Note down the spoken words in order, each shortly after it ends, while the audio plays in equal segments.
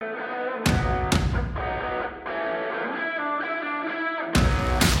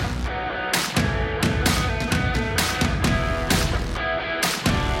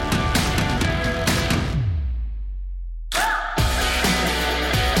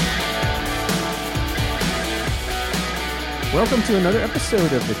Welcome to another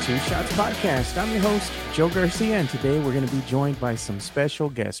episode of the Two Shots Podcast. I'm your host, Joe Garcia, and today we're going to be joined by some special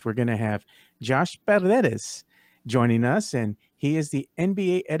guests. We're going to have Josh Paredes joining us, and he is the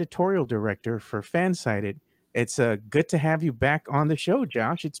NBA editorial director for Fansided. It's good to have you back on the show,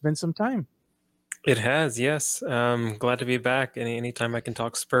 Josh. It's been some time. It has, yes. Glad to be back. Anytime I can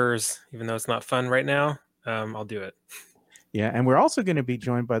talk Spurs, even though it's not fun right now, I'll do it. Yeah, and we're also going to be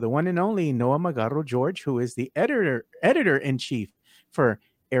joined by the one and only Noah Magarro George, who is the editor-in-chief for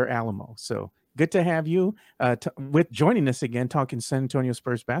Air Alamo. So good to have you with joining us again, talking San Antonio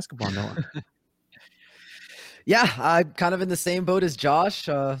Spurs basketball, Noah. Yeah, I'm kind of in the same boat as Josh.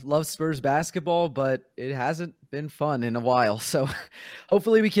 Love Spurs basketball, but it hasn't been fun in a while. So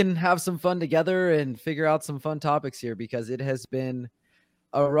hopefully we can have some fun together and figure out some fun topics here, because it has been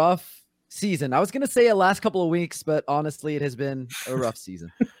a rough season. I was going to say a last couple of weeks, but honestly, it has been a rough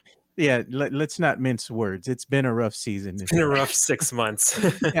season. Yeah, let's not mince words. It's been a rough season. It's been a rough 6 months.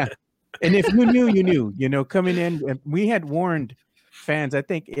 Yeah. And if you knew, you know, coming in, we had warned fans. I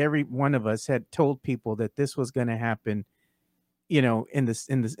think every one of us had told people that this was going to happen, you know, in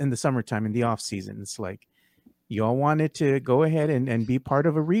the summertime, in the off season. It's like, you all wanted to go ahead and be part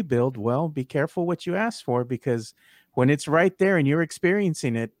of a rebuild. Well, be careful what you ask for, because when it's right there and you're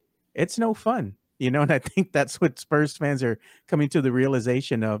experiencing it, it's no fun, you know. And I think that's what Spurs fans are coming to the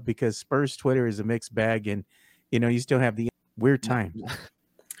realization of, because Spurs Twitter is a mixed bag, and you know, you still have the weird times.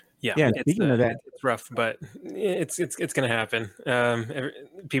 Yeah, speaking of that, it's rough, but it's going to happen.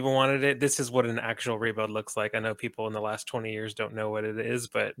 People wanted it. This is what an actual rebuild looks like. I know people in the last 20 years don't know what it is,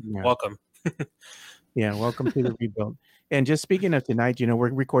 but welcome. Yeah, welcome to the rebuild. And just speaking of tonight, you know,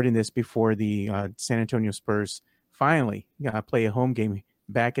 we're recording this before the San Antonio Spurs finally play a home game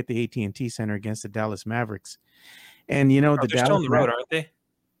back at the AT&T Center against the Dallas Mavericks. And you know, they're still on the road, aren't they?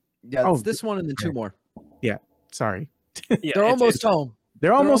 Yeah, it's this one and then two more. Yeah, sorry. Yeah, they're almost home.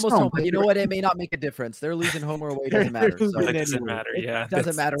 They're almost home. But you know what? It may not make a difference. They're losing home or away. It doesn't matter. It doesn't matter. Yeah, it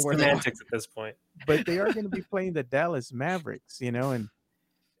doesn't matter where they are at this point. But they are going to be playing the Dallas Mavericks, you know, and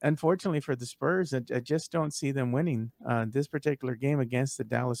unfortunately for the Spurs, I just don't see them winning this particular game against the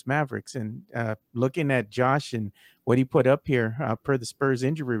Dallas Mavericks. And looking at Josh and what he put up here per the Spurs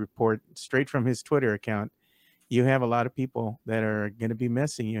injury report straight from his Twitter account, you have a lot of people that are going to be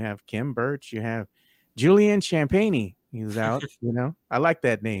missing. You have Kim Birch, you have Julian Champagnie. He's out. You know, I like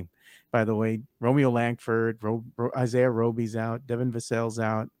that name, by the way. Romeo Langford, Isaiah Roby's out. Devin Vassell's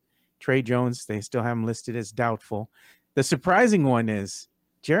out. Trey Jones, they still have him listed as doubtful. The surprising one is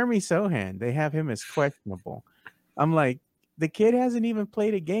Jeremy Sohan. They have him as questionable. I'm like, the kid hasn't even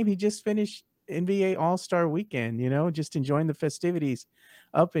played a game. He just finished NBA All-Star Weekend, you know, just enjoying the festivities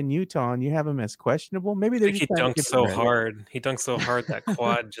up in Utah, and you have him as questionable. Maybe they he dunked so hard. He dunked so hard that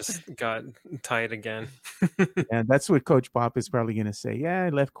quad just got tight again. And that's what Coach Pop is probably going to say. Yeah, I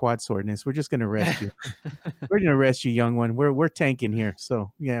left quad soreness. We're just going to rest you. We're going to rest you, young one. We're tanking here.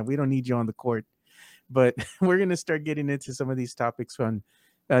 So, yeah, we don't need you on the court. But we're going to start getting into some of these topics on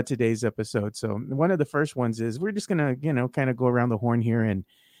today's episode. So one of the first ones is we're just going to, you know, kind of go around the horn here. And,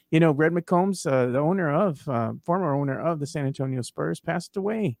 you know, Red McCombs, the former owner of the San Antonio Spurs, passed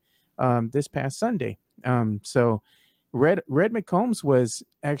away this past Sunday. So Red McCombs was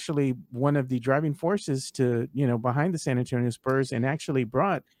actually one of the driving forces to, you know, behind the San Antonio Spurs, and actually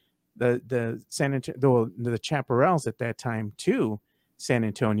brought the Chaparrals at that time to San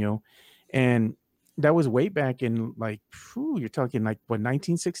Antonio. And that was way back in, like, you're talking like, what,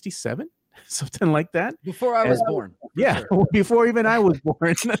 1967? Something like that. Before I was born. Yeah, sure. Before even I was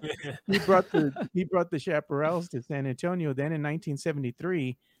born. He brought the Chaparrals to San Antonio. Then in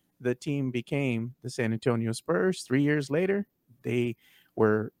 1973, the team became the San Antonio Spurs. 3 years later, they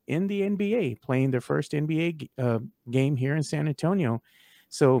were in the NBA, playing their first NBA game here in San Antonio.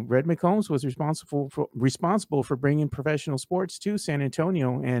 So Red McCombs was responsible for bringing professional sports to San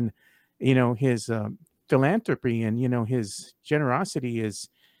Antonio, and you know, his philanthropy and, you know, his generosity is,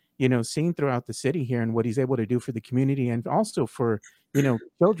 you know, seen throughout the city here, and what he's able to do for the community, and also for, you know,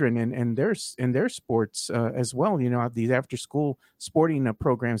 children and their sports as well. You know, these after school sporting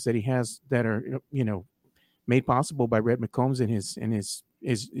programs that he has that are, you know, made possible by Red McCombs and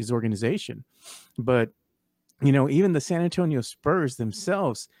his organization. But, you know, even the San Antonio Spurs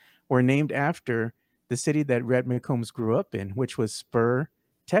themselves were named after the city that Red McCombs grew up in, which was Spur,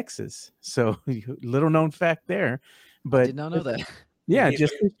 Texas. So little known fact there. But I did not know that. Yeah,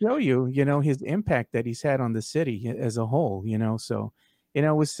 just to show you, you know, his impact that he's had on the city as a whole, you know. So, you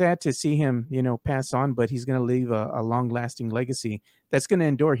know, it was sad to see him, you know, pass on, but he's going to leave a long-lasting legacy that's going to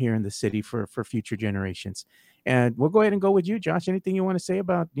endure here in the city for future generations. And we'll go ahead and go with you, Josh. Anything you want to say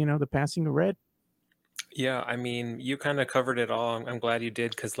about, you know, the passing of Red? Yeah, I mean, you kind of covered it all. I'm glad you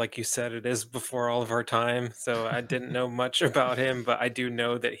did because, like you said, it is before all of our time. So I didn't know much about him, but I do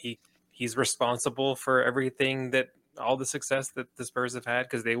know that he's responsible for everything, that all the success that the Spurs have had,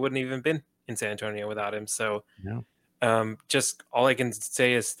 because they wouldn't even been in San Antonio without him. So No. Just all I can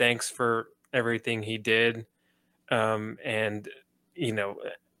say is thanks for everything he did, and you know,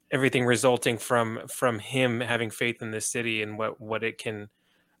 everything resulting from him having faith in this city and what it can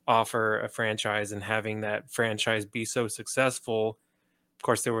offer a franchise, and having that franchise be so successful. Of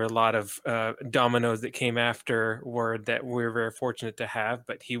course, there were a lot of dominoes that came afterward that we were very fortunate to have,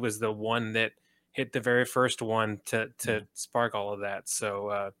 but he was the one that hit the very first one to spark all of that.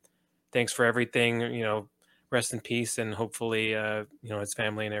 So thanks for everything. Rest in peace, and hopefully, his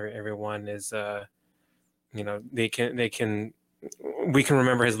family and everyone is, we can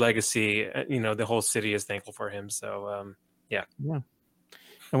remember his legacy. The whole city is thankful for him. So, yeah. Yeah.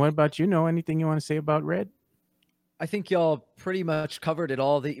 And what about you? Know anything you want to say about Red? I think y'all pretty much covered it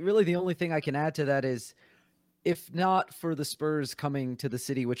all. The only thing I can add to that is, if not for the Spurs coming to the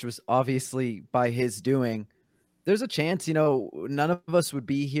city, which was obviously by his doing, there's a chance, none of us would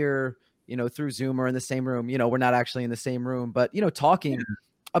be here, through Zoom or in the same room. We're not actually in the same room, but, talking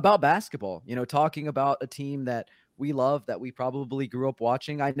about basketball, talking about a team that we love, that we probably grew up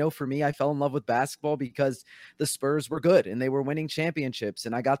watching. I know for me, I fell in love with basketball because the Spurs were good and they were winning championships,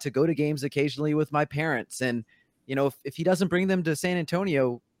 and I got to go to games occasionally with my parents. And, if he doesn't bring them to San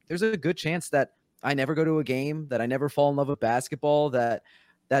Antonio, there's a good chance that I never go to a game, that I never fall in love with basketball, that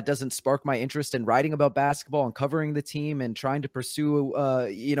doesn't spark my interest in writing about basketball and covering the team and trying to pursue,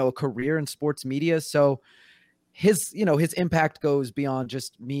 a career in sports media. So his impact goes beyond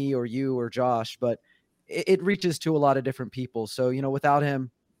just me or you or Josh, but it reaches to a lot of different people. So, without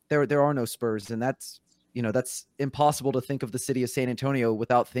him, there are no Spurs, and that's impossible to think of the city of San Antonio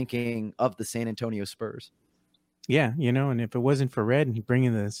without thinking of the San Antonio Spurs. Yeah, and if it wasn't for Red and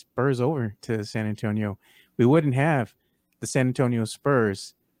bringing the Spurs over to San Antonio, we wouldn't have the San Antonio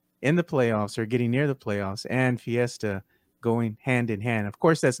Spurs in the playoffs or getting near the playoffs and Fiesta going hand in hand. Of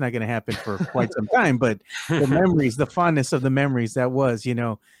course, that's not going to happen for quite some time, but the memories, the fondness of the memories that was,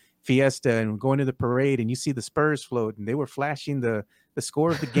 Fiesta and going to the parade, and you see the Spurs float and they were flashing the score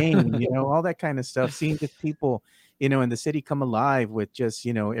of the game, all that kind of stuff, seeing just people, in the city come alive with just,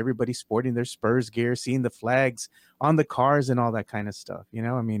 everybody sporting their Spurs gear, seeing the flags on the cars and all that kind of stuff.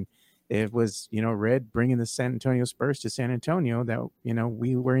 I mean, it was, Red bringing the San Antonio Spurs to San Antonio that,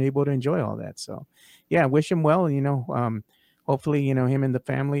 we were able to enjoy all that. So, yeah, wish him well. Hopefully, him and the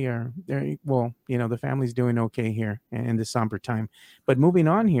family are there. Well, the family's doing okay here in this somber time. But moving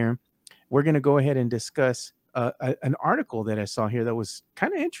on here, we're going to go ahead and discuss an article that I saw here that was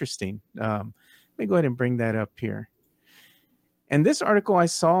kind of interesting. Let me go ahead and bring that up here. And this article I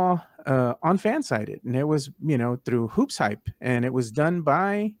saw on Fansided, and it was, through Hoops Hype, and it was done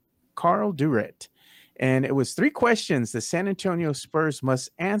by Carl Duret. And it was 3 questions the San Antonio Spurs must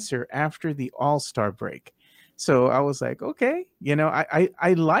answer after the All-Star break. So I was like, okay,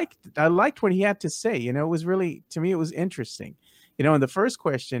 I liked what he had to say. It was really, to me, it was interesting. In the first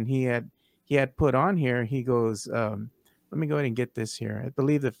question he had put on here, he goes, let me go ahead and get this here. I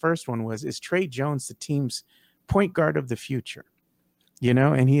believe the first one was, is Tre Jones the team's point guard of the future?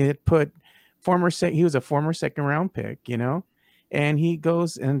 And he had put he was a former 2nd round pick, and he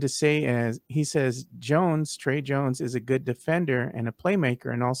goes and to say, as he says, Tre Jones is a good defender and a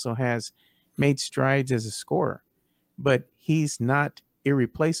playmaker, and also has made strides as a scorer, but he's not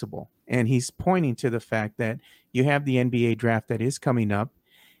irreplaceable. And he's pointing to the fact that you have the NBA draft that is coming up.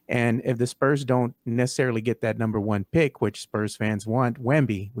 And if the Spurs don't necessarily get that number 1 pick, which Spurs fans want,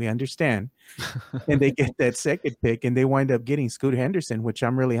 Wemby, we understand, and they get that 2nd pick and they wind up getting Scoot Henderson, which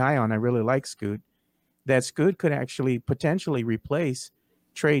I'm really high on. I really like Scoot. That Scoot could actually potentially replace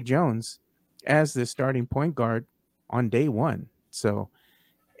Tre Jones as the starting point guard on day 1. So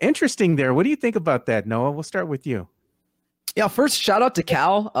interesting there. What do you think about that, Noah? We'll start with you. Yeah, first shout out to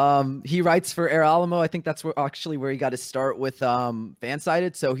Cal. He writes for Air Alamo. I think that's where he got his start with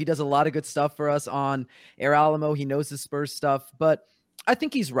Fansided. So he does a lot of good stuff for us on Air Alamo. He knows the Spurs stuff, but I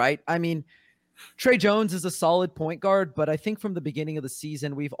think he's right. I mean, Tre Jones is a solid point guard, but I think from the beginning of the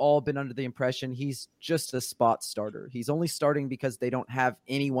season, we've all been under the impression he's just a spot starter. He's only starting because they don't have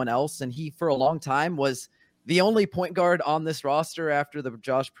anyone else. And he, for a long time, was the only point guard on this roster after the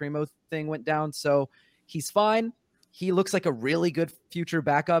Josh Primo thing went down. So he's fine. He looks like a really good future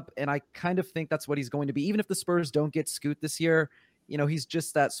backup, and I kind of think that's what he's going to be. Even if the Spurs don't get Scoot this year, he's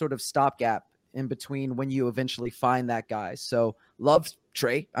just that sort of stopgap in between when you eventually find that guy. So love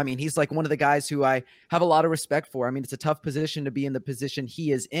Tre. I mean, he's like one of the guys who I have a lot of respect for. I mean, it's a tough position to be in the position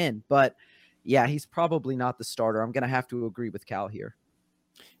he is in, but yeah, he's probably not the starter. I'm going to have to agree with Cal here.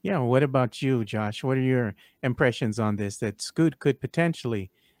 Yeah. What about you, Josh? What are your impressions on this? That Scoot could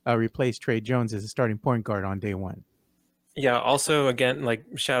potentially replace Tre Jones as a starting point guard on day one. Yeah. Also, again, like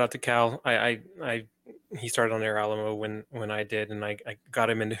shout out to Cal. He started on Air Alamo when I did, and I got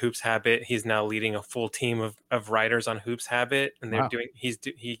him into Hoops Habit. He's now leading a full team of writers on Hoops Habit, and they're doing.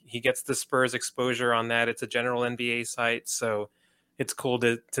 He gets the Spurs exposure on that. It's a general NBA site, so it's cool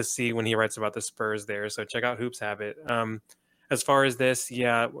to see when he writes about the Spurs there. So check out Hoops Habit. As far as this,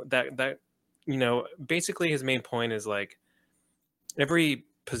 yeah, that basically his main point is like every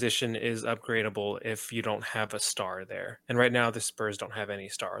position is upgradable if you don't have a star there. And right now the Spurs don't have any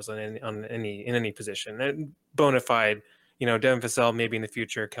stars in any position. And bona fide, Devin Vassell maybe in the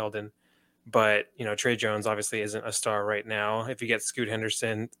future, Keldon, but Tre Jones obviously isn't a star right now. If you get Scoot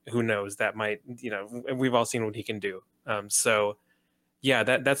Henderson, who knows? That might, we've all seen what he can do. So yeah,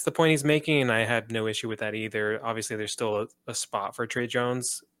 that's the point he's making, and I had no issue with that either. Obviously, there's still a spot for Tre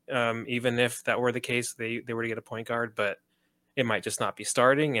Jones, even if that were the case, they were to get a point guard, but it might just not be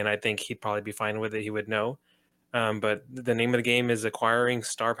starting, and I think he'd probably be fine with it. He would know. But the name of the game is acquiring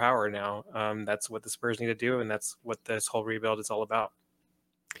star power now. That's what the Spurs need to do, and that's what this whole rebuild is all about.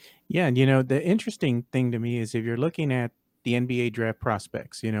 Yeah, and the interesting thing to me is if you're looking at the NBA draft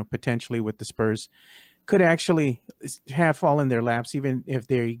prospects, potentially with the Spurs, could actually have fall in their laps, even if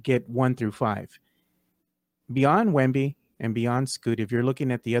they get 1 through 5. Beyond Wemby and beyond Scoot, if you're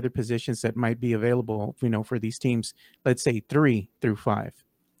looking at the other positions that might be available, for these teams, let's say 3 through 5,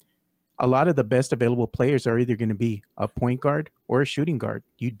 a lot of the best available players are either going to be a point guard or a shooting guard.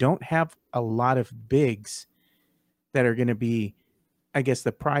 You don't have a lot of bigs that are going to be, I guess,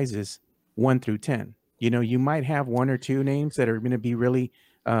 the prizes 1 through 10. You might have 1 or 2 names that are going to be really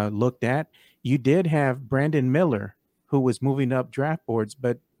looked at. You did have Brandon Miller, who was moving up draft boards,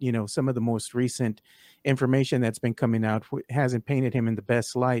 but some of the most recent information that's been coming out hasn't painted him in the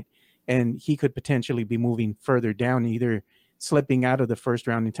best light, and he could potentially be moving further down, either slipping out of the first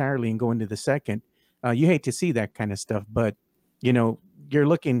round entirely and going to the second. You hate to see that kind of stuff, but you're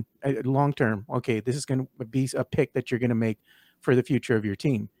looking at long term. Okay, this is going to be a pick that you're going to make for the future of your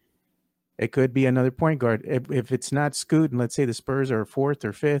team. It could be another point guard. If it's not Scoot, and let's say the Spurs are 4th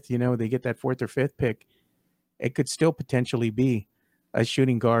or 5th, they get that 4th or 5th pick, it could still potentially be a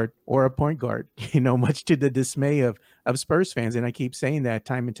shooting guard or a point guard, much to the dismay of Spurs fans. And I keep saying that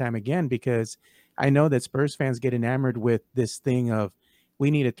time and time again, because I know that Spurs fans get enamored with this thing of, we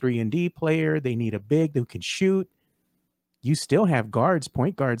need a 3-and-D player. They need a big who can shoot. You still have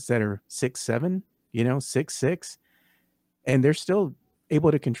point guards that are 6'7", 6'6", and they're still able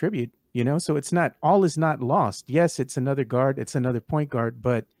to contribute. So it's not, all is not lost. Yes, it's another guard, it's another point guard,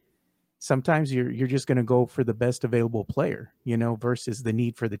 but sometimes you're just going to go for the best available player, versus the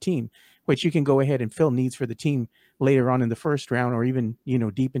need for the team, which you can go ahead and fill needs for the team later on in the first round, or even,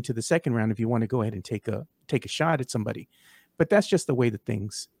 deep into the second round if you want to go ahead and take a shot at somebody. But that's just the way that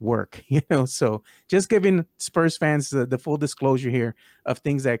things work, So just giving Spurs fans the full disclosure here of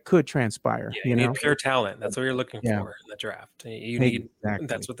things that could transpire. You need pure talent. That's what you're looking for in the draft. You need exactly.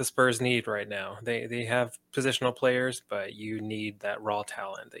 That's what the Spurs need right now. They have positional players, but you need that raw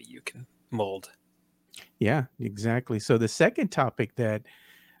talent that you can mold. Yeah, exactly. So the second topic that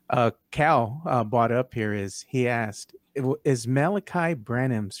Cal brought up here is, he asked, is Malachi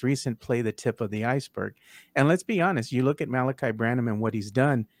Branham's recent play the tip of the iceberg? And let's be honest, you look at Malachi Branham and what he's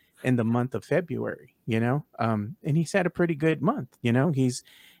done in the month of February, and he's had a pretty good month. He's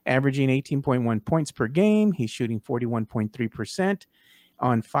averaging 18.1 points per game. He's shooting 41.3%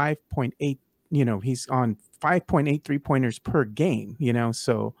 on 5.8, he's on 5.8 3-pointers per game,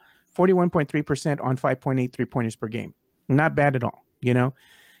 so 41.3% on 5.8 3-pointers per game. Not bad at all,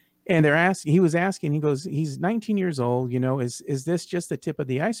 And he was asking, he goes, he's 19 years old, is this just the tip of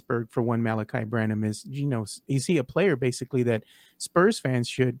the iceberg for one Malachi Branham? Is he a player basically that Spurs fans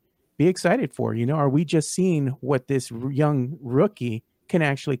should be excited for? Are we just seeing what this young rookie can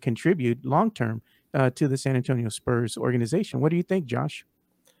actually contribute long-term to the San Antonio Spurs organization? What do you think, Josh?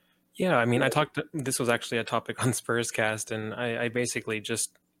 Yeah, I mean, this was actually a topic on Spurscast, and I basically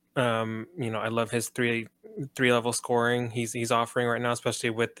just, I love his three level scoring he's offering right now, especially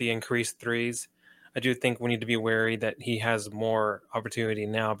with the increased threes. I do think we need to be wary that he has more opportunity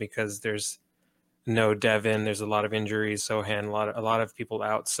now because there's no Devin, there's a lot of injuries, Sohan, a lot of people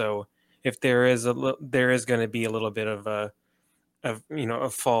out. So if there is going to be a little bit of a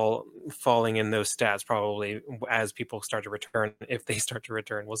falling in those stats probably as people start to return. If they start to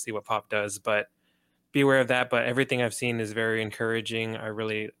return, we'll see what Pop does, but be aware of that. But everything I've seen is very encouraging.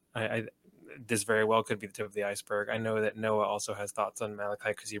 this very well could be the tip of the iceberg. I know that Noah also has thoughts on Malachi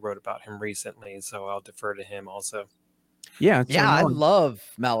because he wrote about him recently, so I'll defer to him also. Yeah, I love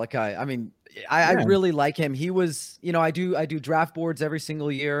Malachi. I mean, I really like him. He was, I do draft boards every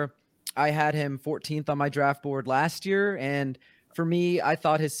single year. I had him 14th on my draft board last year, and for me, I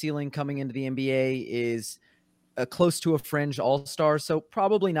thought his ceiling coming into the NBA is close to a fringe all-star. So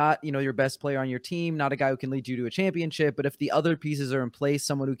probably not, your best player on your team, not a guy who can lead you to a championship. But if the other pieces are in place,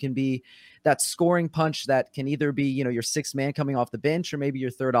 someone who can be that scoring punch that can either be, your sixth man coming off the bench or maybe your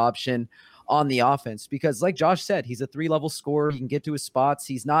third option on the offense. Because like Josh said, he's a 3-level scorer. He can get to his spots.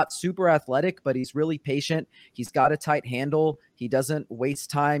 He's not super athletic, but he's really patient. He's got a tight handle. He doesn't waste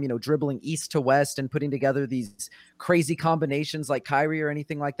time, dribbling east to west and putting together these crazy combinations like Kyrie or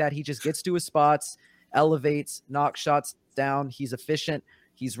anything like that. He just gets to his spots, elevates, knocks shots down. He's efficient.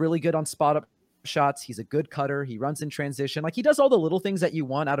 He's really good on spot up shots. He's a good cutter. He runs in transition. Like, he does all the little things that you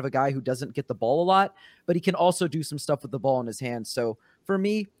want out of a guy who doesn't get the ball a lot, but he can also do some stuff with the ball in his hands. So for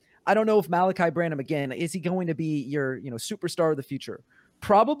me, I don't know if Malachi Branham, again, is he going to be your, superstar of the future?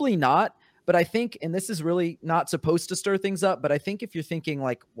 Probably not. But I think, and this is really not supposed to stir things up, but I think if you're thinking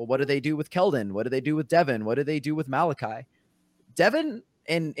like, well, what do they do with Keldon? What do they do with Devin? What do they do with Malachi? Devin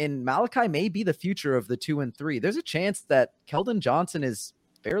and Malachi may be the future of the 2 and 3. There's a chance that Keldon Johnson is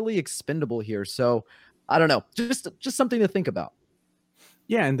fairly expendable here. So I don't know, just something to think about.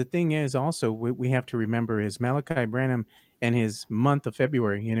 Yeah. And the thing is also, we have to remember is Malachi Branham and his month of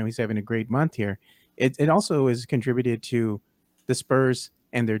February, he's having a great month here. It also has contributed to the Spurs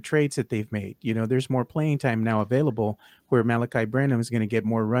and their trades that they've made. There's more playing time now available where Malachi Branham is going to get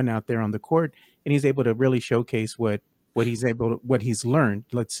more run out there on the court, and he's able to really showcase what he's learned,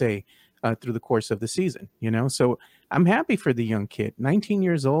 let's say, through the course of the season, So I'm happy for the young kid, 19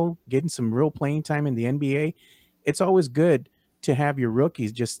 years old, getting some real playing time in the NBA. It's always good to have your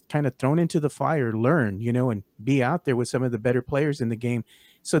rookies just kind of thrown into the fire, learn, and be out there with some of the better players in the game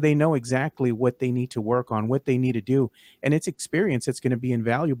so they know exactly what they need to work on, what they need to do. And it's experience that's going to be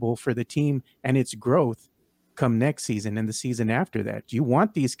invaluable for the team and its growth come next season and the season after that. You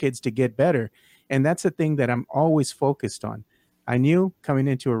want these kids to get better. And that's the thing that I'm always focused on. I knew coming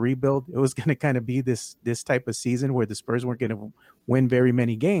into a rebuild, it was going to kind of be this type of season where the Spurs weren't going to win very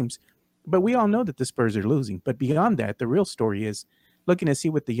many games. But we all know that the Spurs are losing. But beyond that, the real story is looking to see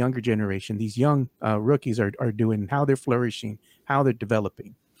what the younger generation, these young rookies are doing, how they're flourishing, how they're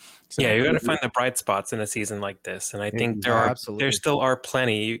developing. So, yeah, you got to find the bright spots in a season like this, and I think there still are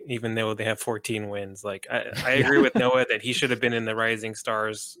plenty, even though they have 14 wins. Like I agree with Noah that he should have been in the Rising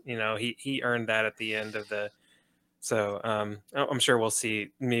Stars. He earned that at the end of the. So I'm sure we'll see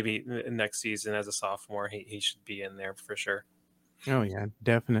maybe next season as a sophomore he should be in there for sure. Oh yeah,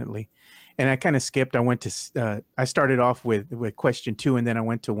 definitely. And I kind of skipped. I started off with question 2, and then I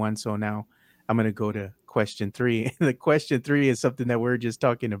went to 1. So now I'm going to go to question 3. The question 3 is something that we're just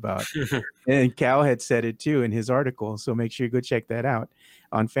talking about. And Cal had said it too in his article. So make sure you go check that out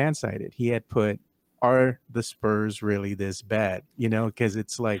on Fansided. He had put, are the Spurs really this bad? Because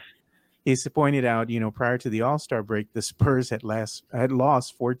it's like, he's pointed out, prior to the All-Star break, the Spurs had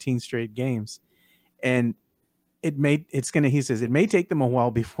lost 14 straight games. And he says it may take them a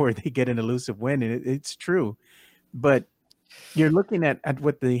while before they get an elusive win. And it's true. But you're looking at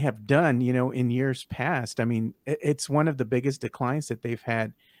what they have done, in years past. I mean, it's one of the biggest declines that they've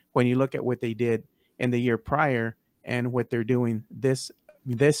had when you look at what they did in the year prior and what they're doing this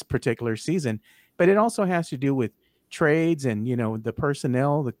particular season. But it also has to do with trades and, the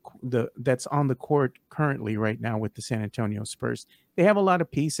personnel that's on the court currently right now with the San Antonio Spurs. They have a lot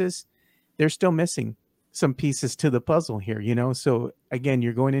of pieces. They're still missing some pieces to the puzzle here, So again,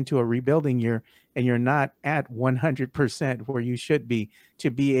 you're going into a rebuilding year and you're not at 100% where you should be to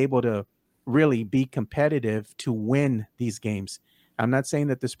be able to really be competitive to win these games. I'm not saying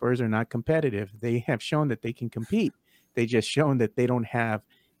that the Spurs are not competitive. They have shown that they can compete. They just shown that they don't have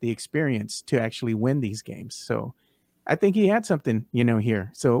the experience to actually win these games. So I think he had something,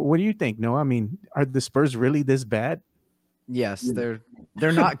 here. So what do you think, Noah? I mean, are the Spurs really this bad? Yes, they're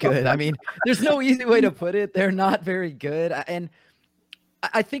not good. I mean, there's no easy way to put it. They're not very good. And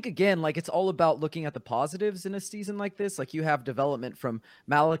I think, again, like, it's all about looking at the positives in a season like this. Like, you have development from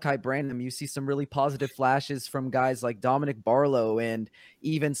Malachi Branham. You see some really positive flashes from guys like Dominic Barlow and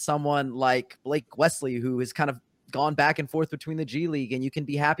even someone like Blake Wesley, who has kind of gone back and forth between the G League. And you can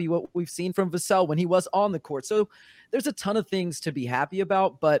be happy what we've seen from Vassell when he was on the court. So there's a ton of things to be happy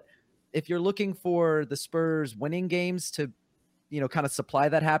about. But if you're looking for the Spurs winning games to, kind of supply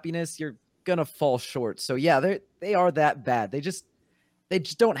that happiness, you're going to fall short. So yeah, they are that bad. They just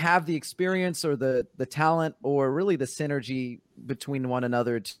don't have the experience or the talent or really the synergy between one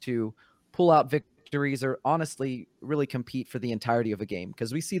another to pull out victories or honestly really compete for the entirety of a game,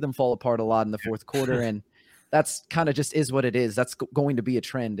 because we see them fall apart a lot in the fourth quarter, and that's kind of just is what it is. That's going to be a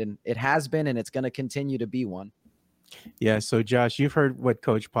trend, and it has been, and it's going to continue to be one. Yeah. So Josh, you've heard what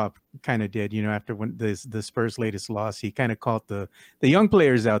Coach Pop kind of did, after when the Spurs' latest loss, he kind of called the young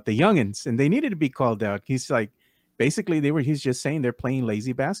players out, the youngins, and they needed to be called out. He's like, basically he's just saying they're playing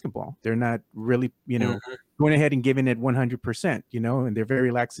lazy basketball. They're not really, going ahead and giving it 100%, and they're very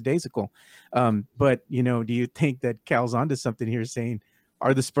lackadaisical. But, do you think that Cal's onto something here saying,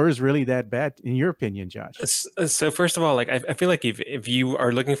 are the Spurs really that bad, in your opinion, Josh? So first of all, like I feel like if you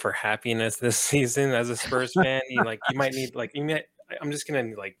are looking for happiness this season as a Spurs fan, you might need I'm just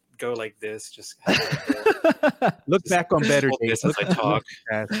gonna go like this, just look back on better days as I talk,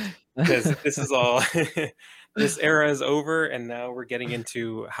 because this is all this era is over, and now we're getting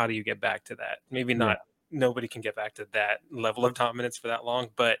into how do you get back to that? Maybe not. Yeah. Nobody can get back to that level of dominance for that long,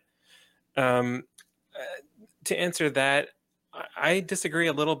 but to answer that. I disagree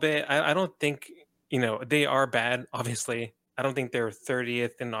a little bit. I don't think, they are bad, obviously. I don't think they're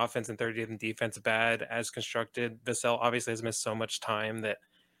 30th in offense and 30th in defense bad as constructed. Vassell obviously has missed so much time that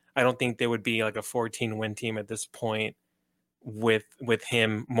I don't think they would be like a 14-win team at this point with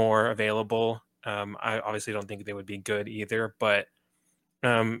him more available. I obviously don't think they would be good either, but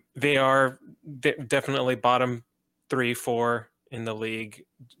they are definitely bottom 3-4 in the league,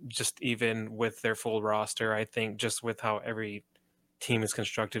 just even with their full roster, I think, just with how every team is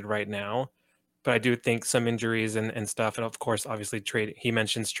constructed right now. But I do think some injuries and stuff, and of course, obviously, he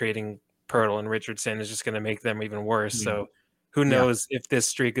mentions trading Poeltl and Richardson is just going to make them even worse. Yeah. So who knows if this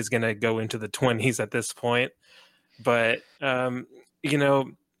streak is going to go into the 20s at this point. But, the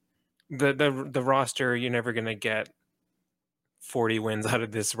roster, you're never going to get 40 wins out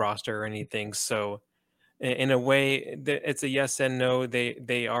of this roster or anything. So in a way, it's a yes and no.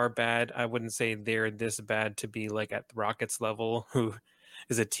 They are bad. I wouldn't say they're this bad to be like at the Rockets level, who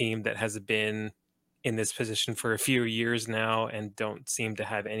is a team that has been in this position for a few years now and don't seem to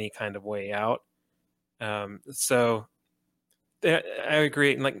have any kind of way out. So I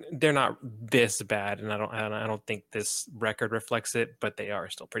agree. Like, they're not this bad, and I don't think this record reflects it, but they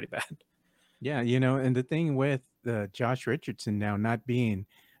are still pretty bad. Yeah, and the thing with Josh Richardson now not being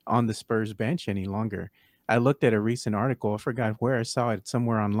on the Spurs bench any longer. I looked at a recent article. I forgot where I saw it,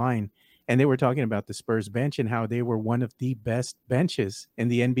 somewhere online, and they were talking about the Spurs bench and how they were one of the best benches in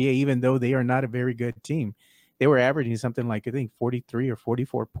the NBA, even though they are not a very good team. They were averaging something like, I think, 43 or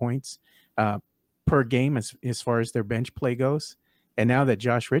 44 points per game as far as their bench play goes. And now that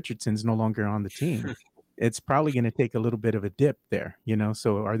Josh Richardson's no longer on the team, it's probably going to take a little bit of a dip there,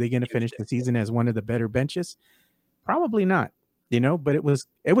 So are they going to finish the season as one of the better benches? Probably not, but it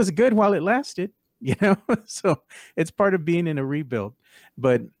was good while it lasted. So it's part of being in a rebuild.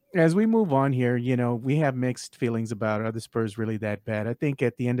 But as we move on here, we have mixed feelings about, are the Spurs really that bad? I think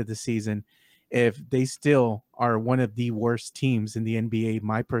at the end of the season, if they still are one of the worst teams in the NBA,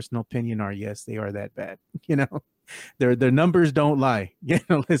 my personal opinion are, yes, they are that bad. Their numbers don't lie.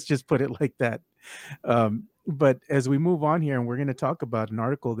 Let's just put it like that. But as we move on here, and we're going to talk about an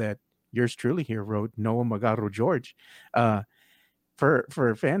article that yours truly here wrote, Noah Magarro George, for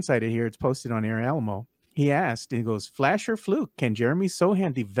Fansided here, it's posted on Air Alamo. He asked, he goes, flash or fluke, can Jeremy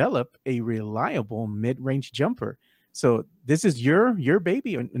Sochan develop a reliable mid-range jumper? So this is your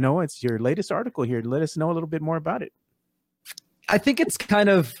baby. No, it's your latest article here. Let us know a little bit more about it. I think it's kind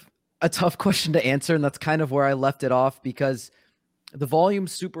of a tough question to answer, and that's kind of where I left it off, because the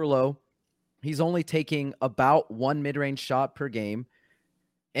volume's super low. He's only taking about one mid-range shot per game.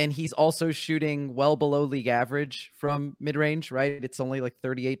 And he's also shooting well below league average from mid-range, right? It's only like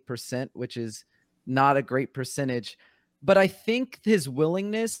 38%, which is not a great percentage. But I think his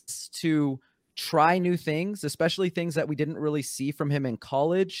willingness to try new things, especially things that we didn't really see from him in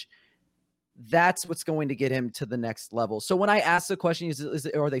college, that's what's going to get him to the next level. So when I ask the question,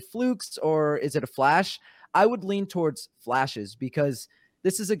 are they flukes or is it a flash? I would lean towards flashes, because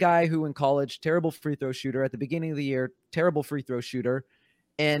this is a guy who in college, terrible free throw shooter. At the beginning of the year, terrible free throw shooter.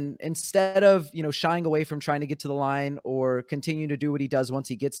 And instead of, shying away from trying to get to the line or continue to do what he does once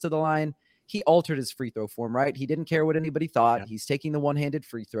he gets to the line, he altered his free throw form, right? He didn't care what anybody thought. Yeah. He's taking the one-handed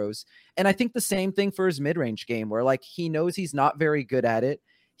free throws. And I think the same thing for his mid-range game, where like he knows he's not very good at it.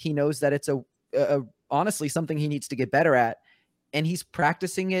 He knows that it's honestly something he needs to get better at. And he's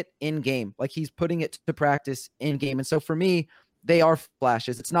practicing it in game. Like he's putting it to practice in game. And so for me, they are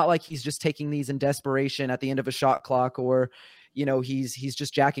flashes. It's not like he's just taking these in desperation at the end of a shot clock, or he's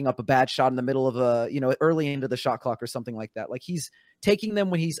just jacking up a bad shot in the middle of early into the shot clock or something like that. Like he's taking them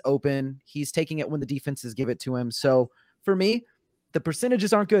when he's open. He's taking it when the defenses give it to him. So for me, the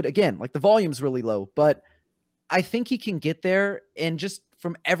percentages aren't good. Again, like the volume's really low, but I think he can get there. And just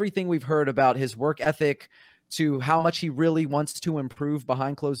from everything we've heard about his work ethic to how much he really wants to improve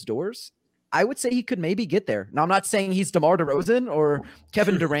behind closed doors, I would say he could maybe get there. Now, I'm not saying he's DeMar DeRozan or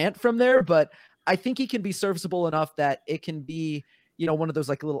Kevin Durant from there, but I think he can be serviceable enough that it can be, one of those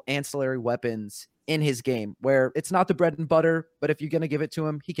like little ancillary weapons in his game where it's not the bread and butter, but if you're going to give it to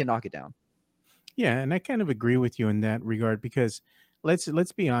him, he can knock it down. Yeah, and I kind of agree with you in that regard because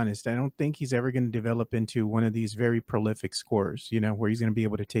let's be honest, I don't think he's ever going to develop into one of these very prolific scorers, where he's going to be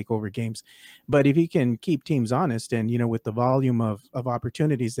able to take over games. But if he can keep teams honest and, with the volume of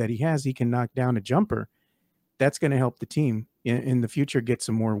opportunities that he has, he can knock down a jumper. That's going to help the team in the future get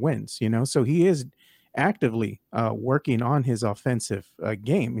some more wins, So he is actively working on his offensive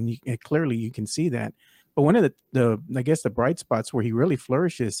game, and clearly you can see that. But one of the I guess the bright spots where he really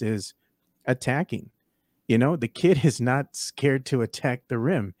flourishes is attacking. The kid is not scared to attack the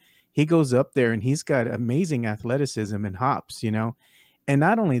rim. He goes up there and he's got amazing athleticism and hops, And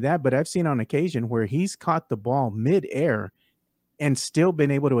not only that, but I've seen on occasion where he's caught the ball mid-air and still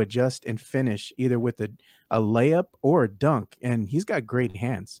been able to adjust and finish either with a layup or a dunk. And he's got great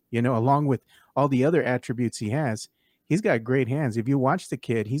hands, along with all the other attributes he has. He's got great hands. If you watch the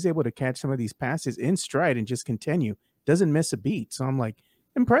kid, he's able to catch some of these passes in stride and just continue. Doesn't miss a beat. So I'm like,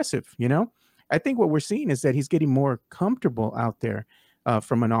 impressive, I think what we're seeing is that he's getting more comfortable out there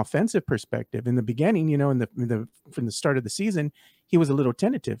from an offensive perspective. In the beginning, from the start of the season, he was a little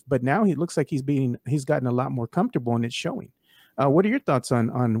tentative, but now he looks like he's gotten a lot more comfortable, and it's showing. What are your thoughts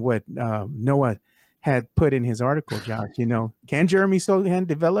on what Noah had put in his article, Josh? Can Jeremy Sochan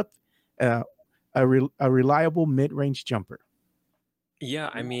develop a reliable mid-range jumper?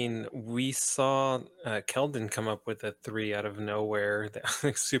 Yeah, I mean, we saw Keldon come up with a 3 out of nowhere,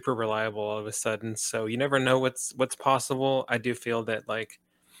 that super reliable all of a sudden. So you never know what's possible. I do feel that like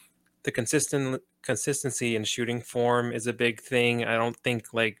the consistency in shooting form is a big thing. I don't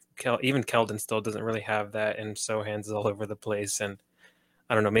think like even Keldon still doesn't really have that, and Sochan's all over the place. And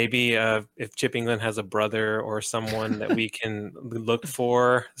I don't know, maybe if Chip England has a brother or someone that we can look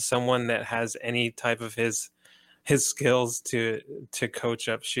for, someone that has any type of his skills to coach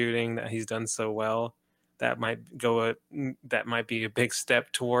up shooting that he's done so well, that might be a big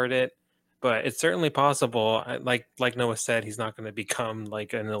step toward it. But it's certainly possible. Like Noah said, he's not going to become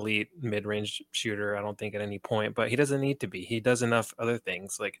like an elite mid-range shooter, I don't think, at any point, but he doesn't need to be. He does enough other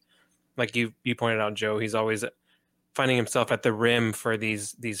things. Like you pointed out, Joe, he's always finding himself at the rim for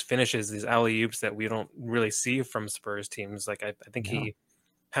these finishes, these alley-oops that we don't really see from Spurs teams. Like I think he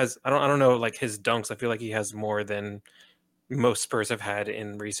has, I don't know, like his dunks, I feel like he has more than most Spurs have had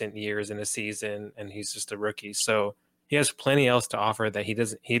in recent years in a season, and he's just a rookie. So he has plenty else to offer that he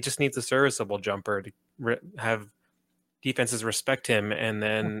doesn't. He just needs a serviceable jumper to have defenses respect him, and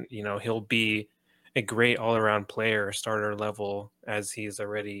then he'll be a great all-around player, starter level, as he's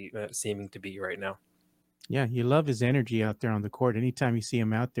already seeming to be right now. Yeah, you love his energy out there on the court. Anytime you see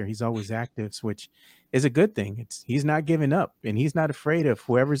him out there, he's always active, which is a good thing. He's not giving up, and he's not afraid of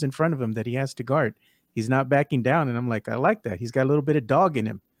whoever's in front of him that he has to guard. He's not backing down, and I'm like, I like that. He's got a little bit of dog in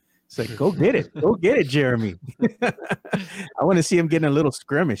him. It's like, go get it. Go get it, Jeremy. I want to see him getting a little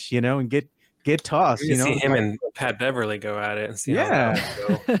skirmish, and get tossed. See him and Pat Beverly go at it and see how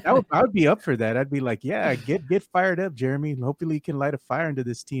that would go. I would be up for that. I'd be like, yeah, get fired up, Jeremy. Hopefully you can light a fire into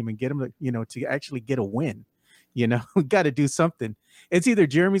this team and get them to actually get a win. We got to do something. It's either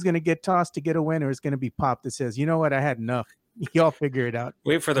Jeremy's going to get tossed to get a win, or it's going to be Pop that says, you know what, I had enough. Y'all figure it out.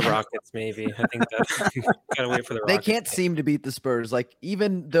 Wait for the Rockets, maybe. I think that gotta wait for the Rockets. They can't seem to beat the Spurs. Like,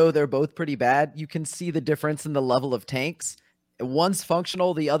 even though they're both pretty bad, you can see the difference in the level of tanks. One's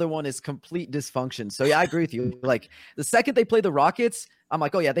functional, the other one is complete dysfunction. So yeah, I agree with you. Like, the second they play the Rockets, I'm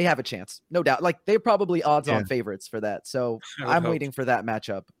like, oh yeah, they have a chance, no doubt. Like, they're probably odds-on favorites for that. So I'm waiting for that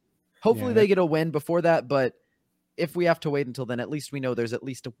matchup. Hopefully they get a win before that, but if we have to wait until then, at least we know there's at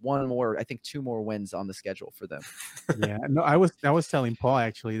least one more, I think 2 more wins on the schedule for them. Yeah, no, I was telling Paul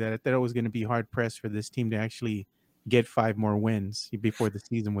actually that I thought it was going to be hard pressed for this team to actually get 5 more wins before the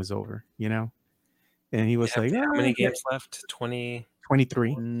season was over, And he was like, how many games left?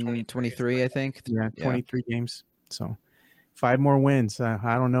 23, 23, I think. Yeah, 23 games. So 5 more wins.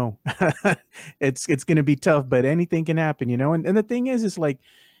 I don't know. It's going to be tough, but anything can happen, And the thing is like,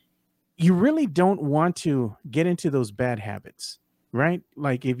 you really don't want to get into those bad habits, right?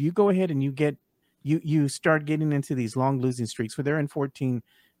 Like if you go ahead and you start getting into these long losing streaks where they're in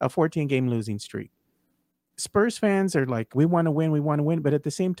a 14 game losing streak. Spurs fans are like, we want to win. But at the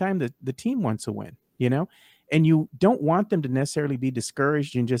same time, the team wants to win, and you don't want them to necessarily be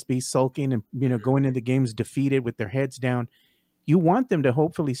discouraged and just be sulking and, going into games defeated with their heads down. you want them to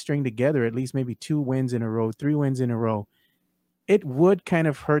hopefully string together at least maybe 2 wins in a row, 3 wins in a row. It would kind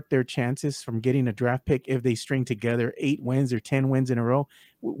of hurt their chances from getting a draft pick if they string together 8 wins or 10 wins in a row.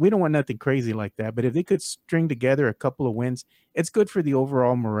 We don't want nothing crazy like that, but if they could string together a couple of wins, it's good for the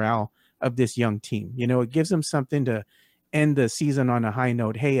overall morale of this young team. You know, it gives them something to end the season on a high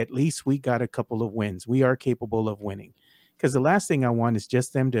note. Hey, at least we got a couple of wins. We are capable of winning. Because the last thing I want is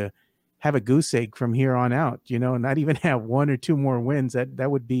just them to have a goose egg from here on out, you know, and not even have 1 or 2 more wins. That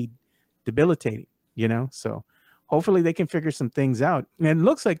would be debilitating, you know. So hopefully they can figure some things out. And it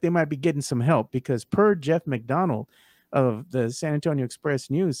looks like they might be getting some help because per Jeff McDonald of the San Antonio Express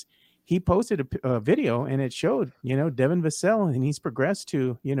News, he posted a video and it showed, you know, Devin Vassell, and he's progressed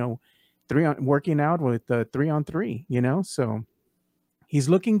to, you know, working out with 3-on-3, you know, so he's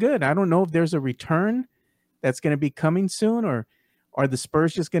looking good. I don't know if there's a return that's going to be coming soon, or are the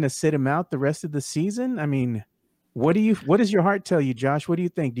Spurs just going to sit him out the rest of the season? I mean, what does your heart tell you, Josh? What do you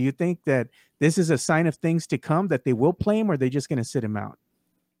think? Do you think that this is a sign of things to come, that they will play him, or are they just going to sit him out?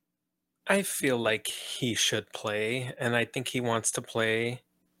 I feel like he should play, and I think he wants to play.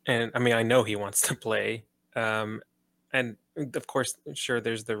 And I mean, I know he wants to play. And of course, sure,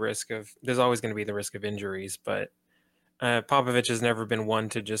 there's always going to be the risk of injuries, but Popovich has never been one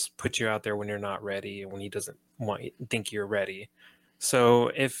to just put you out there when you're not ready, when he doesn't think you're ready.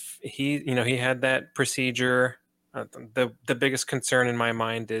 So if he had that procedure, the biggest concern in my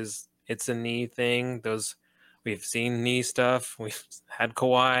mind is it's a knee thing. We've seen knee stuff. We've had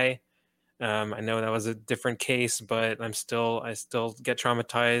Kawhi. I know that was a different case, but I still get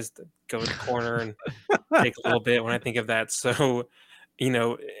traumatized, go in the corner and take a little bit when I think of that. So, you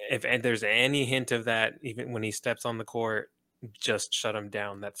know, if there's any hint of that, even when he steps on the court, just shut him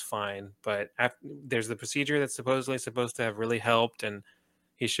down. That's fine. But there's the procedure that's supposedly supposed to have really helped, and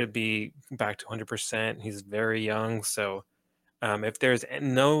he should be back to 100%. He's very young. So if there's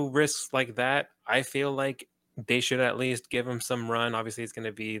no risks like that, I feel like they should at least give him some run. Obviously, it's going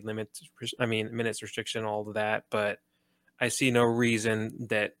to be minutes restriction, all of that. But I see no reason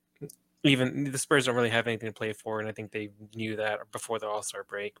that even the Spurs don't really have anything to play for, and I think they knew that before the All-Star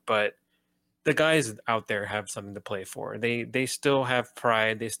break. But the guys out there have something to play for. They still have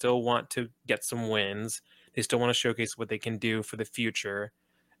pride. They still want to get some wins. They still want to showcase what they can do for the future.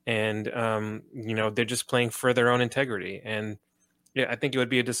 And, you know, they're just playing for their own integrity. And yeah, I think it would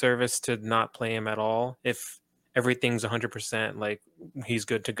be a disservice to not play him at all if everything's 100%, like he's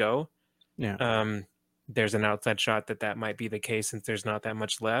good to go. Yeah. There's an outside shot that might be the case since there's not that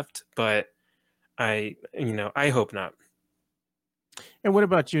much left, but I hope not. And what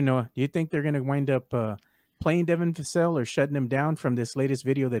about you, Noah? Do you think they're going to wind up playing Devin Vassell or shutting him down from this latest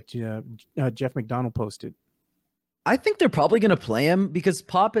video that Jeff McDonald posted? I think they're probably going to play him because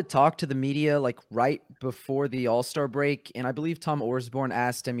Pop had talked to the media like right before the All-Star break. And I believe Tom Orsborn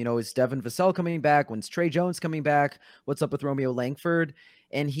asked him, you know, is Devin Vassell coming back? When's Trey Jones coming back? What's up with Romeo Langford?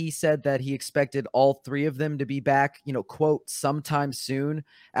 And he said that he expected all 3 of them to be back, you know, quote, sometime soon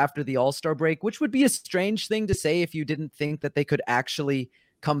after the All-Star break, which would be a strange thing to say if you didn't think that they could actually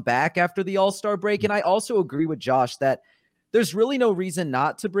come back after the All-Star break. And I also agree with Josh that there's really no reason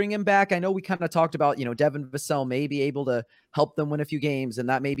not to bring him back. I know we kind of talked about, you know, Devin Vassell may be able to help them win a few games, and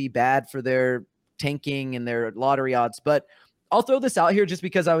that may be bad for their tanking and their lottery odds. But I'll throw this out here just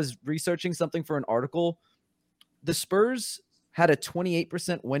because I was researching something for an article. The Spurs had a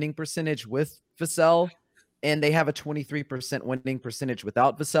 28% winning percentage with Vassell, and they have a 23% winning percentage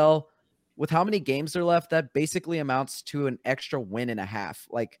without Vassell. With how many games are left, that basically amounts to an extra win and a half.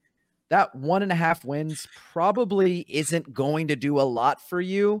 Like, that 1.5 wins probably isn't going to do a lot for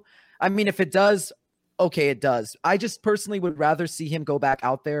you. I mean, if it does, okay, it does. I just personally would rather see him go back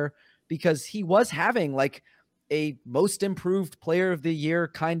out there because he was having like a most improved player of the year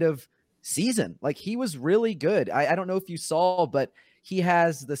kind of season. Like, he was really good. I don't know if you saw, but he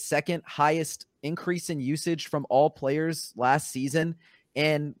has the 2nd highest increase in usage from all players last season.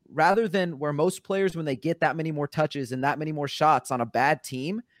 And rather than where most players, when they get that many more touches and that many more shots on a bad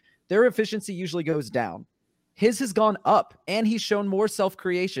team, their efficiency usually goes down. His has gone up, and he's shown more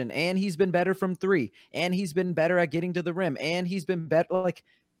self-creation, and he's been better from 3, and he's been better at getting to the rim, and he's been better. Like,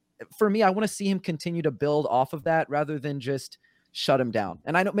 for me, I want to see him continue to build off of that rather than just shut him down.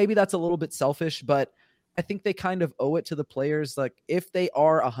 And I know maybe that's a little bit selfish, but I think they kind of owe it to the players. Like, if they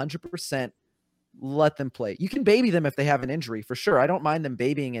are 100%, let them play. You can baby them if they have an injury, for sure. I don't mind them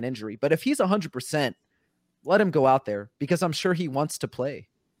babying an injury, but if he's 100%, let him go out there because I'm sure he wants to play.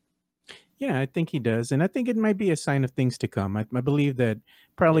 Yeah, I think he does. And I think it might be a sign of things to come. I believe that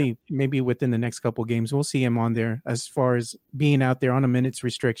probably maybe within the next couple of games, we'll see him on there as far as being out there on a minutes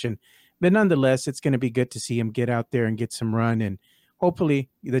restriction. But nonetheless, it's going to be good to see him get out there and get some run, and hopefully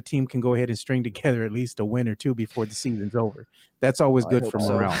the team can go ahead and string together at least a win or two before the season's over. That's always good for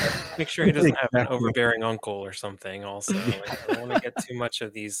morale. Make sure he doesn't have an overbearing uncle or something also. Like, I don't want to get too much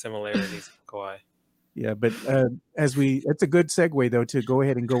of these similarities with Kawhi. Yeah, but it's a good segue though to go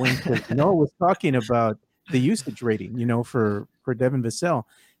ahead and go into Noah was talking about the usage rating, for Devin Vassell.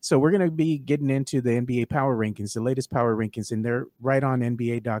 So we're going to be getting into the NBA power rankings, the latest power rankings, and they're right on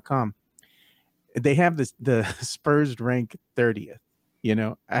NBA.com. They have the Spurs ranked 30th,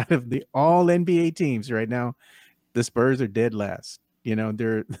 out of the all NBA teams right now. The Spurs are dead last.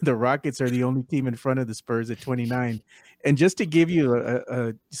 The Rockets are the only team in front of the Spurs at 29. And just to give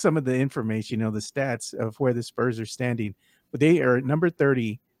you some of the information, the stats of where the Spurs are standing, they are number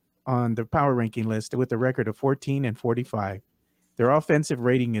 30 on the power ranking list with a record of 14-45. Their offensive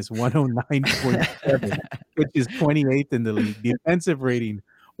rating is 109.7, which is 28th in the league. Defensive rating,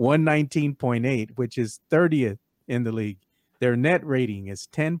 119.8, which is 30th in the league. Their net rating is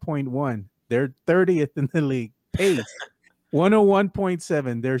 10.1. They're 30th in the league. Pace,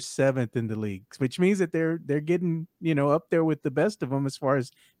 101.7. They're 7th in the league, which means that they're getting, up there with the best of them as far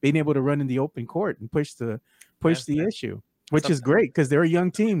as being able to run in the open court and push the issue, which is great because they're a young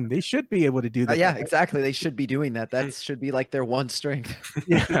team. They should be able to do that. Yeah, exactly. They should be doing that. That should be like their one strength.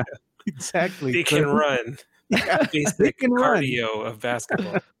 Yeah, exactly. They can run. Yeah, basic cardio of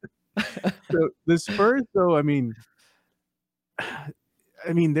basketball. So the Spurs, though, I mean,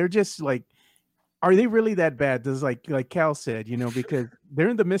 they're just like, are they really that bad? Does like Cal said, because they're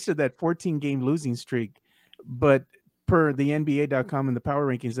in the midst of that 14-game losing streak, but per the NBA.com and the power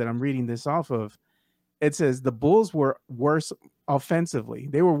rankings that I'm reading this off of, it says the Bulls were worse offensively.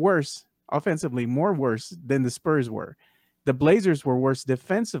 They were worse offensively, more worse than the Spurs were. The Blazers were worse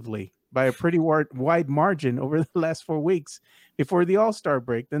defensively by a pretty wide margin over the last 4 weeks before the All-Star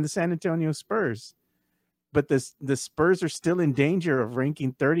break than the San Antonio Spurs. But the Spurs are still in danger of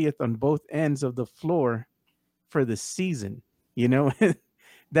ranking 30th on both ends of the floor for the season.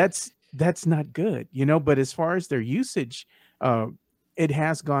 That's not good, But as far as their usage, it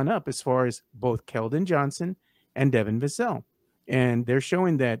has gone up as far as both Keldon Johnson and Devin Vassell. And they're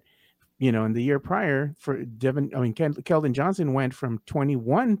showing that, in the year prior for Keldon Johnson went from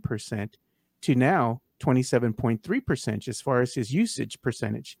 21% to now 27.3% as far as his usage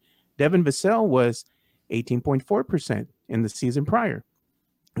percentage. Devin Vassell was 18.4% in the season prior.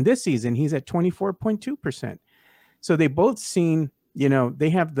 This season, he's at 24.2%. So they both seen, they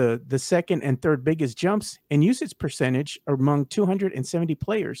have the second and third biggest jumps in usage percentage among 270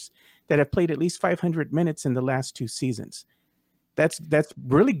 players that have played at least 500 minutes in the last 2 seasons. That's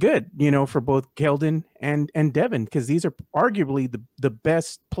really good, for both Keldon and Devin, because these are arguably the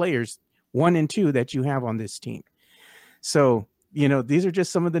best players, 1 and 2, that you have on this team. So, these are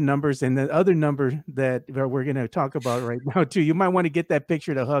just some of the numbers, and the other number that we're going to talk about right now too. You might want to get that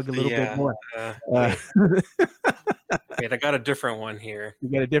picture to hug a little bit more. Wait, I got a different one here. You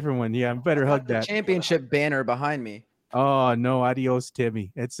got a different one. Yeah, I better hug that. Championship banner behind me. Oh, no. Adios,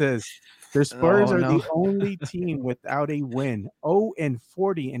 Timmy. It says the Spurs are the only team without a win.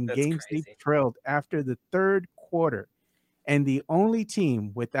 0-40 in games they've trailed after the third quarter. And the only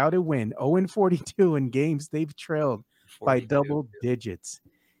team without a win, 0-42 in games they've trailed by double digits.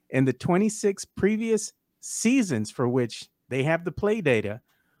 In the 26 previous seasons for which they have the play data,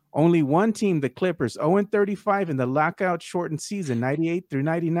 only one team, the Clippers, 0-35 in the lockout shortened season, 98 through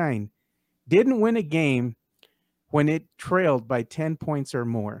 99, didn't win a game when it trailed by 10 points or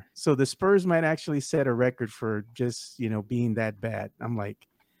more. So the Spurs might actually set a record for just, being that bad. I'm like,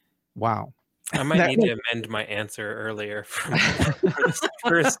 wow. I might need to amend my answer earlier for the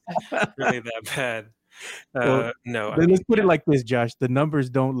Spurs really that bad. No. Let's put it like this, Josh. The numbers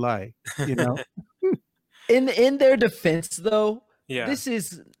don't lie. In their defense, though, yeah, this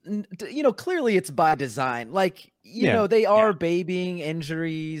is, clearly it's by design. Like, they are babying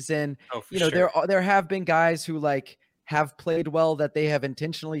injuries, and sure, there have been guys who have played well that they have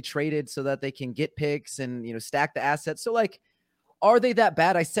intentionally traded so that they can get picks and stack the assets. So are they that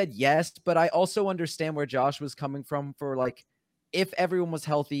bad? I said yes, but I also understand where Josh was coming from for if everyone was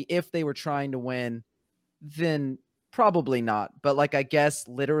healthy, if they were trying to win, then probably not. But I guess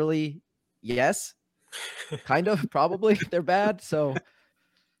literally, yes, kind of, probably they're bad. So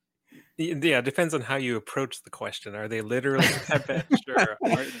yeah, it depends on how you approach the question. Are they literally that bad? Sure.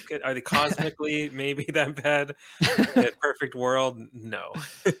 Are they cosmically maybe that bad? In a perfect world, no.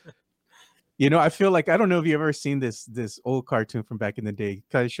 I feel like, I don't know if you've ever seen this old cartoon from back in the day.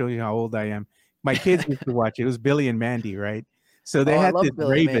 Kind of show you how old I am. My kids used to watch it. It was Billy and Mandy, right? So they had this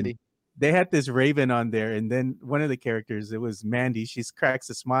raven. They had this raven on there, and then one of the characters, it was Mandy. She cracks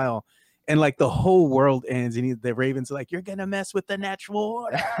a smile, and like the whole world ends, and the Ravens are like, "You're gonna mess with the natural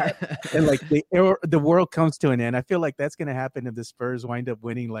order," and like the world comes to an end. I feel like that's gonna happen if the Spurs wind up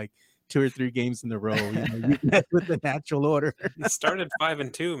winning like 2 or 3 games in a row. You mess with the natural order. He started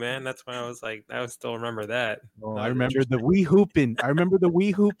 5-2, man. That's why I was like, I still remember that. Oh, I remember the "we hooping." I remember the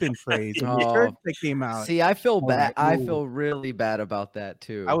 "we hooping" phrase when the shirt that came out. See, I feel bad. I feel really bad about that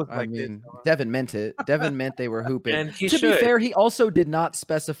too. I was like, Devin meant it. Devin meant they were hooping. And to be fair, he also did not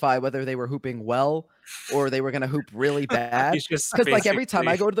specify whether they were hooping well or they were going to hoop really bad. Because like every time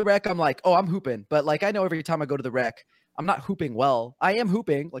I go to the rec, I'm like, oh, I'm hooping. But like I know every time I go to the rec, I'm not hooping well. I am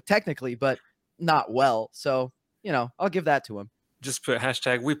hooping, like technically, but not well. So, I'll give that to him. Just put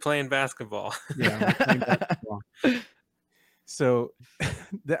hashtag we playing basketball. Yeah, we playing basketball. So,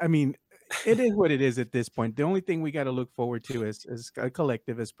 I mean, it is what it is at this point. The only thing we got to look forward to as a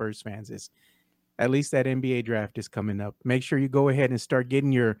collective, as Spurs fans, is at least that NBA draft is coming up. Make sure you go ahead and start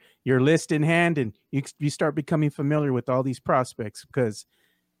getting your list in hand, and you start becoming familiar with all these prospects, because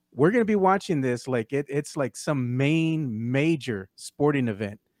we're going to be watching this like it's like some major sporting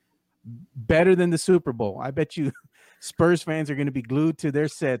event, better than the Super Bowl. I bet you Spurs fans are going to be glued to their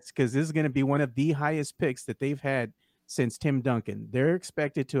sets, because this is going to be one of the highest picks that they've had since Tim Duncan. They're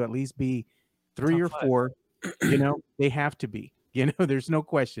expected to at least be 3 or 4. They have to be. There's no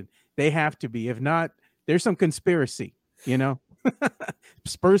question. They have to be. If not, there's some conspiracy.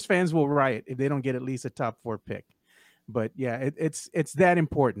 Spurs fans will riot if they don't get at least a top 4 pick. But yeah, it's that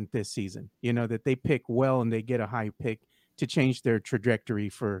important this season, that they pick well and they get a high pick to change their trajectory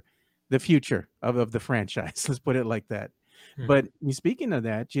for the future of the franchise. Let's put it like that. Mm-hmm. But speaking of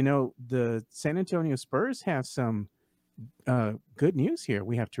that, the San Antonio Spurs have some good news here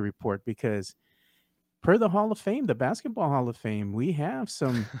we have to report, because per the Hall of Fame, the Basketball Hall of Fame, we have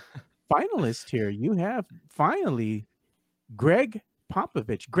some finalists here. You have finally Gregory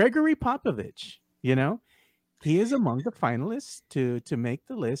Popovich, he is among the finalists to make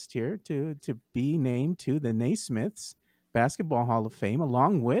the list here, to be named to the Naismith's Basketball Hall of Fame,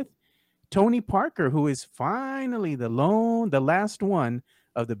 along with Tony Parker, who is finally the last one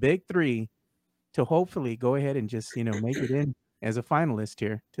of the big 3 to hopefully go ahead and just, make it in as a finalist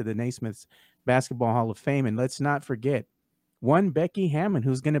here to the Naismith's Basketball Hall of Fame. And let's not forget one Becky Hammon,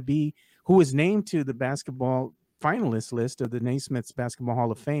 who is named to the basketball finalist list of the Naismith's Basketball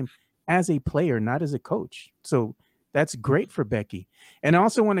Hall of Fame as a player, not as a coach. So that's great for Becky. And I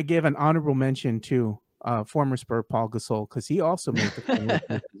also want to give an honorable mention to former Spur Paul Gasol, because he also made the finalist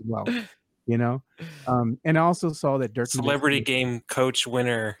list as well. And I also saw that Dirk Celebrity Game Coach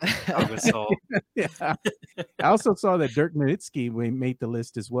winner Gasol. Yeah. I also saw that Dirk Nowitzki made the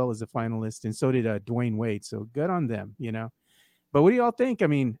list as well as a finalist, and so did Dwayne Wade. So good on them, But what do y'all think? I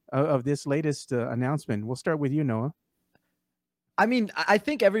mean, of this latest announcement? We'll start with you, Noah. I mean, I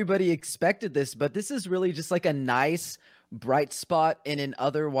think everybody expected this, but this is really just like a nice bright spot in an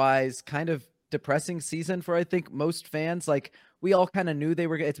otherwise kind of depressing season for, I think, most fans. Like, we all kind of knew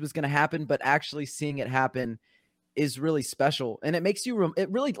it was going to happen, but actually seeing it happen is really special. And it makes you, it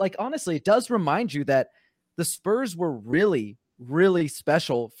really, like, honestly, it does remind you that the Spurs were really, really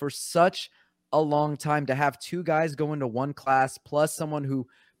special for such a long time, to have 2 guys go into one class, plus someone who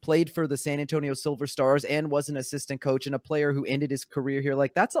played for the San Antonio Silver Stars and was an assistant coach, and a player who ended his career here.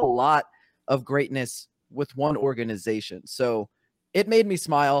 Like, that's a lot of greatness with one organization. So it made me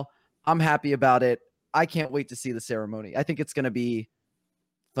smile. I'm happy about it. I can't wait to see the ceremony. I think it's going to be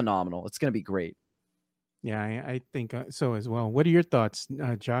phenomenal. It's going to be great. Yeah, I think so as well. What are your thoughts,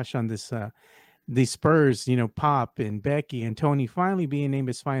 Josh, on this? The Spurs, Pop and Becky and Tony finally being named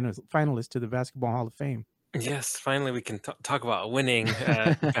as finalists to the Basketball Hall of Fame. Yes, finally we can talk about winning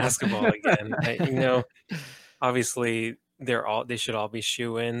basketball again. Obviously they should all be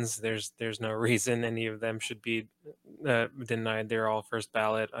shoo-ins. There's no reason any of them should be denied. They're all first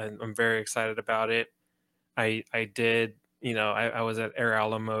ballot. I'm very excited about it. I did, I was at Air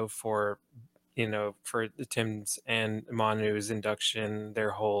Alamo for the Tim's and Manu's induction,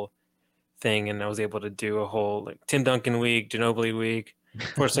 their whole thing, and I was able to do a whole like Tim Duncan week, Ginobili week.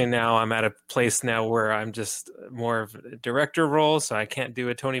 Fortunately, now I'm at a place now where I'm just more of a director role, so I can't do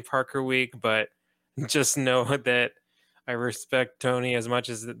a Tony Parker week, but just know that I respect Tony as much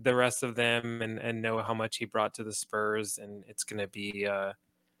as the rest of them, and know how much he brought to the Spurs, and it's going to be a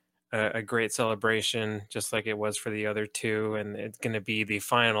great celebration, just like it was for the other 2, and it's going to be the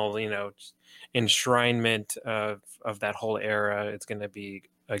final, enshrinement of that whole era. It's going to be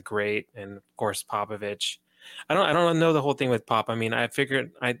a great, and of course Popovich. I don't know the whole thing with Pop. I mean, I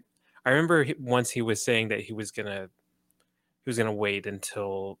figured I remember once he was saying that he was gonna wait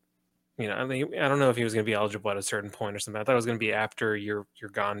until you know, I mean, I don't know if he was going to be eligible at a certain point or something. I thought it was going to be after you're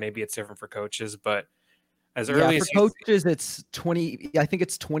gone. Maybe it's different for coaches, but as early for as coaches, it's 20. I think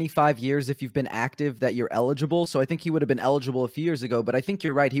it's 25 years if you've been active that you're eligible. So I think he would have been eligible a few years ago. But I think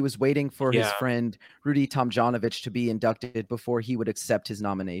you're right. He was waiting for his friend Rudy Tomjanovich to be inducted before he would accept his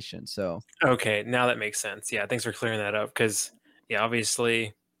nomination. So okay, now that makes sense. Yeah, thanks for clearing that up. Because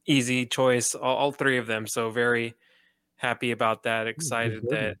obviously, easy choice, all three of them. So very happy about that. Excited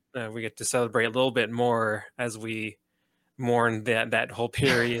that we get to celebrate a little bit more as we mourn that whole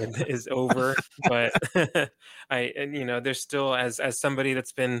period is over. But there's still, as somebody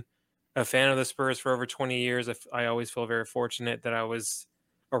that's been a fan of the Spurs for over 20 years, I always feel very fortunate that I was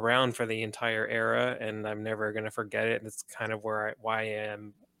around for the entire era, and I'm never going to forget it. That's kind of why I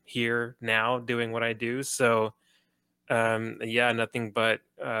am here now doing what I do. So nothing but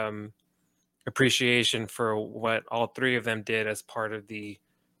appreciation for what all three of them did as part of the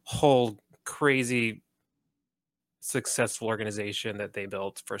whole crazy successful organization that they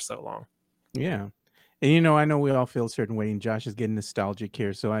built for so long. Yeah. And I know we all feel a certain way, and Josh is getting nostalgic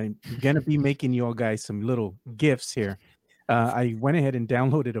here. So I'm going to be making you all guys some little gifts here. I went ahead and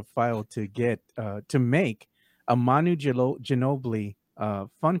downloaded a file to make a Manu Ginobili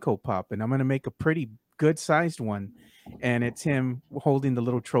Funko Pop, and I'm going to make a pretty good sized one. And it's him holding the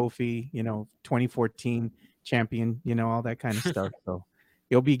little trophy, 2014 champion, all that kind of stuff. So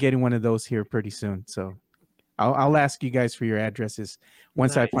you'll be getting one of those here pretty soon. So I'll ask you guys for your addresses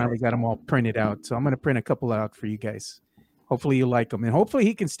once I finally got them all printed out. So I'm going to print a couple out for you guys. Hopefully you like them, and hopefully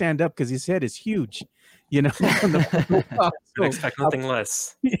he can stand up because his head is huge. Expect nothing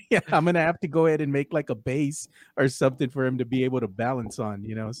less. Yeah, I'm going to have to go ahead and make like a base or something for him to be able to balance on.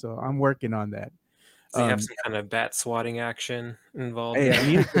 So I'm working on that. Does he have some kind of bat swatting action involved?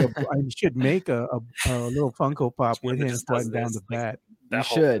 Hey, I should make a little Funko Pop with him swatting down the bat. You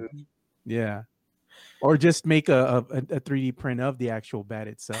should. Yeah. Or just make a 3D print of the actual bat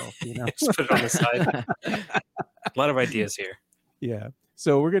itself. Just put it on the side. A lot of ideas here. Yeah.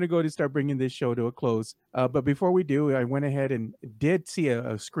 So we're going to go ahead and start bringing this show to a close. But before we do, I went ahead and did see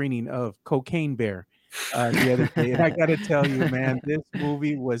a screening of Cocaine Bear the other day. And I got to tell you, man, this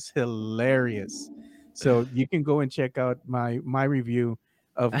movie was hilarious. So you can go and check out my review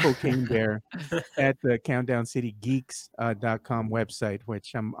of Cocaine Bear at the CountdownCityGeeks.com website,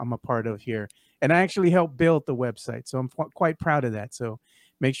 which I'm a part of here. And I actually helped build the website, so I'm quite proud of that. So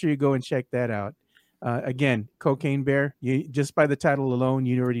make sure you go and check that out. Again, Cocaine Bear. You just by the title alone,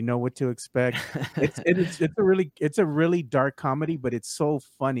 you already know what to expect. It's a really dark comedy, but it's so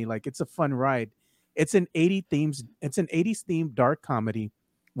funny. Like, it's a fun ride. It's an 80s themed dark comedy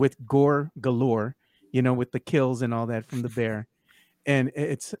with gore galore. With the kills and all that from the bear. And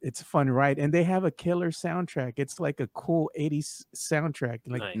it's a fun ride. And they have a killer soundtrack. It's like a cool 80s soundtrack.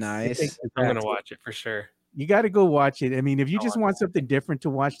 Like, nice. I'm going to watch it for sure. You got to go watch it. I mean, if you just want something different to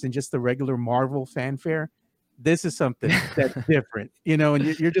watch than just the regular Marvel fanfare, this is something that's different, and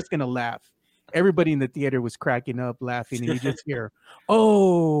you're just going to laugh. Everybody in the theater was cracking up, laughing, and you just hear,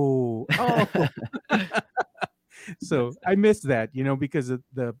 oh. So I missed that, because of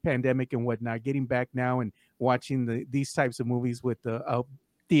the pandemic and whatnot. Getting back now and watching these types of movies with a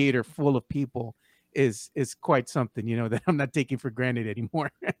theater full of people is quite something, that I'm not taking for granted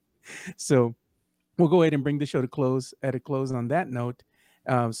anymore. So we'll go ahead and bring the show to close on that note.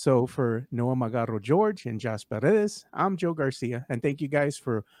 So for Noah Magarro George and Josh Perez, I'm Joe Garcia, and thank you guys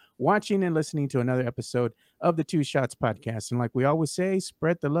for watching and listening to another episode of the Two Shots Podcast. And like we always say,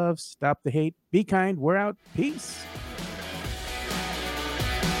 spread the love, stop the hate, be kind. We're out. Peace.